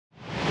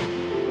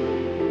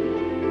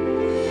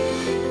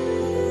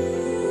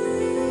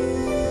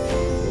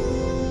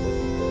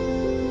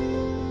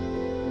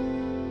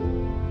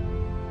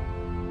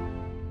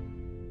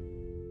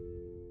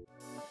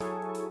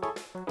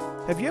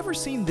Have you ever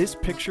seen this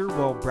picture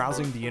while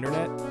browsing the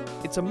internet?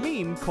 It's a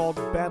meme called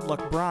Bad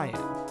Luck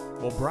Brian.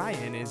 Well,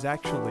 Brian is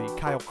actually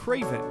Kyle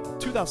Craven,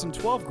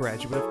 2012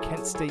 graduate of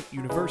Kent State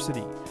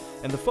University,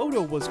 and the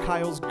photo was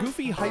Kyle's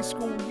goofy high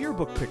school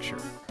yearbook picture.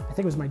 I think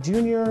it was my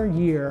junior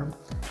year.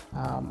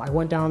 I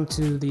went down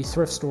to the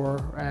thrift store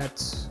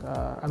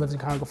I lived in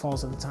Cuyahoga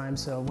Falls at the time,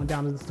 so went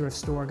down to the thrift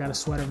store, got a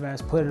sweater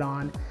vest, put it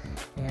on,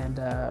 and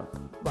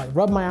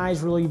rubbed my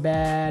eyes really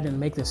bad and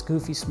make this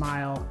goofy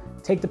smile,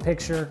 take the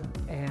picture,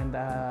 and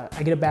I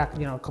get it back,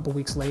 a couple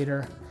weeks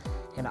later,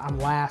 and I'm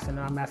laughing, and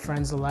I'm at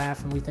friends to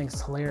laugh, and we think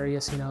it's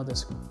hilarious,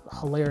 this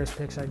hilarious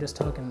picture I just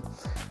took, and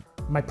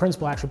my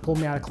principal actually pulled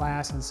me out of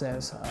class and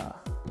says,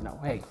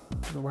 hey,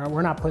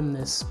 we're not putting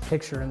this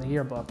picture in the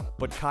yearbook.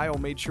 But Kyle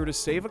made sure to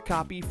save a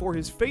copy for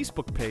his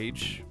Facebook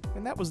page,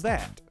 and that was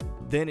that.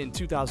 Then in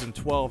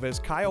 2012, as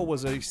Kyle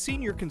was a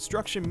senior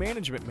construction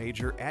management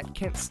major at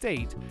Kent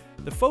State,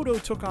 the photo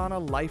took on a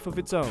life of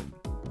its own.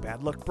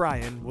 Bad Luck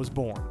Brian was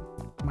born.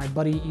 My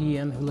buddy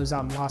Ian, who lives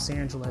out in Los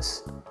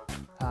Angeles,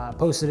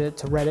 posted it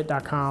to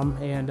reddit.com,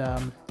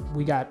 and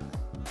we got,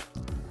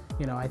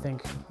 I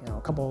think,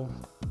 a couple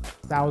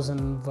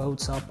thousand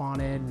votes up on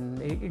it,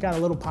 and it got a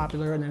little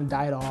popular and then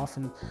died off.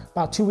 And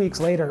about 2 weeks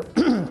later,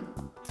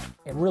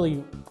 it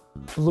really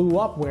blew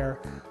up where,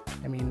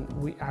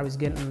 I was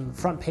getting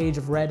front page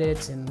of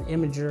Reddit and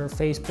Imager,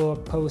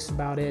 Facebook posts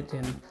about it,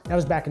 and that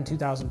was back in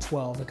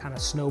 2012. It kind of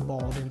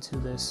snowballed into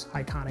this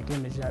iconic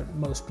image that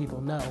most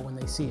people know when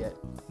they see it.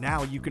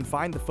 Now you can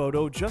find the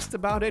photo just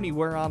about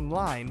anywhere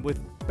online with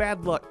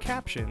bad luck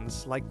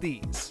captions like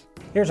these.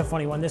 Here's a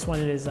funny one. This one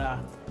is,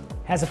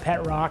 has a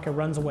pet rock, it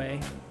runs away.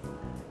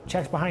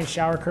 Checks behind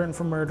shower curtain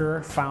for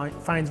murderer,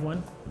 finds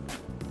one.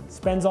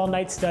 Spends all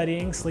night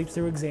studying, sleeps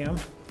through exam.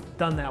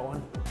 Done that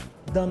one.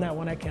 Done that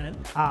one at Kent.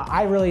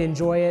 I really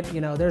enjoy it.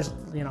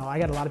 I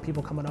got a lot of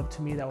people coming up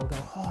to me that will go,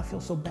 oh, I feel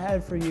so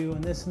bad for you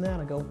and this and that.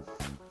 I go,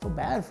 feel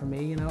bad for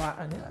me.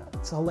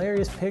 It's a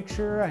hilarious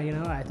picture.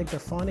 I think they're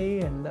funny,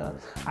 and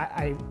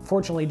I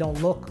fortunately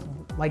don't look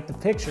like the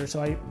picture,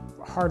 so I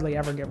hardly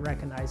ever get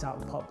recognized out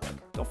in public.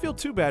 Don't feel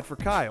too bad for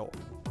Kyle.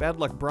 Bad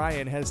Luck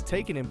Brian has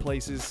taken him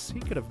places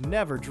he could have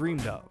never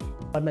dreamed of.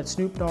 I've met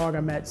Snoop Dogg,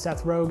 I met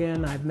Seth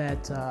Rogen, I've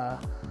met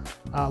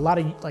a lot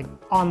of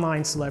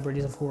online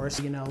celebrities, of course.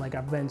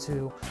 I've been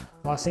to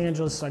Los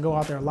Angeles, I go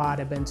out there a lot.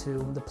 I've been to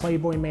the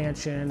Playboy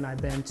Mansion,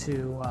 I've been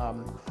to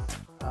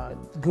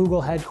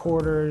Google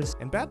headquarters.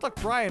 And Bad Luck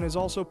Brian has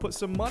also put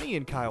some money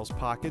in Kyle's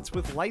pockets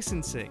with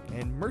licensing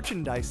and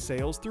merchandise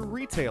sales through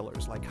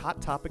retailers like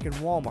Hot Topic and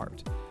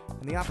Walmart.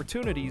 And the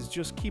opportunities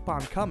just keep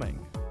on coming.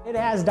 It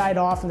has died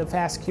off in the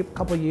past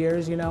couple of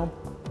years,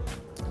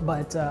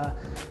 but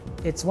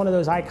it's one of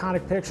those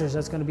iconic pictures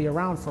that's going to be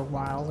around for a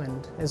while,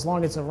 and as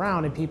long as it's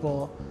around and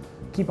people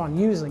keep on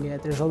using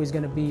it, there's always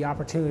going to be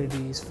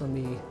opportunities for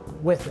me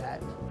with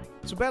that.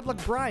 So Bad Luck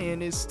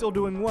Brian is still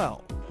doing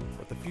well,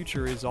 but the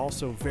future is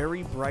also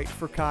very bright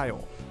for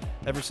Kyle.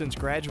 Ever since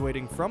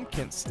graduating from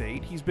Kent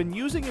State, he's been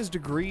using his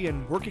degree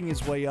and working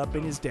his way up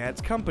in his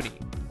dad's company,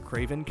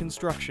 Craven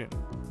Construction.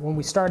 When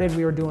we started,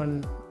 we were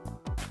doing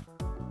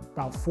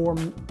about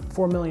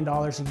 $4 million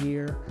a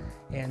year,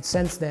 and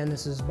since then,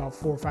 this is about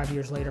 4 or 5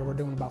 years later, we're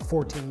doing about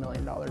 $14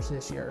 million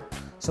this year.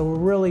 So we're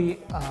really,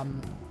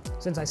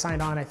 since I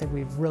signed on, I think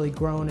we've really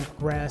grown and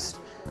progressed,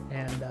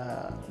 and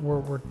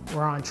we're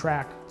on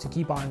track to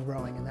keep on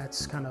growing, and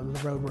that's kind of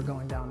the road we're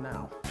going down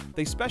now.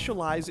 They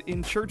specialize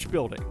in church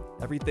building,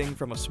 everything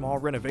from a small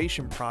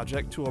renovation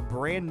project to a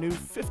brand new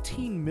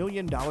 $15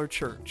 million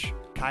church.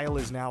 Kyle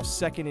is now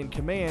second in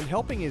command,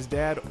 helping his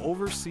dad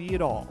oversee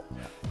it all.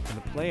 And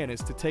the plan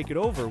is to take it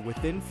over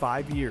within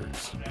 5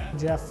 years.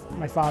 Jeff,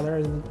 my father,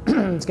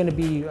 is going to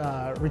be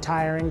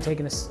retiring,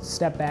 taking a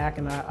step back,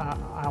 and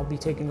I'll be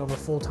taking over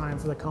full-time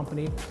for the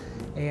company.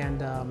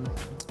 And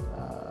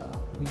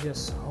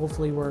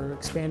hopefully we're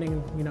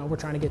expanding, we're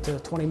trying to get to the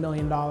 $20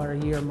 million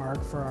a year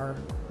mark for our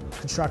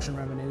construction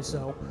revenue,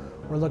 so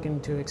we're looking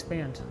to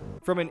expand.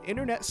 From an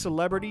internet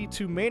celebrity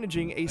to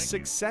managing a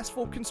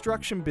successful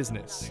construction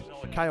business,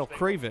 Kyle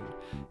Craven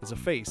is a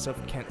face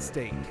of Kent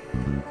State.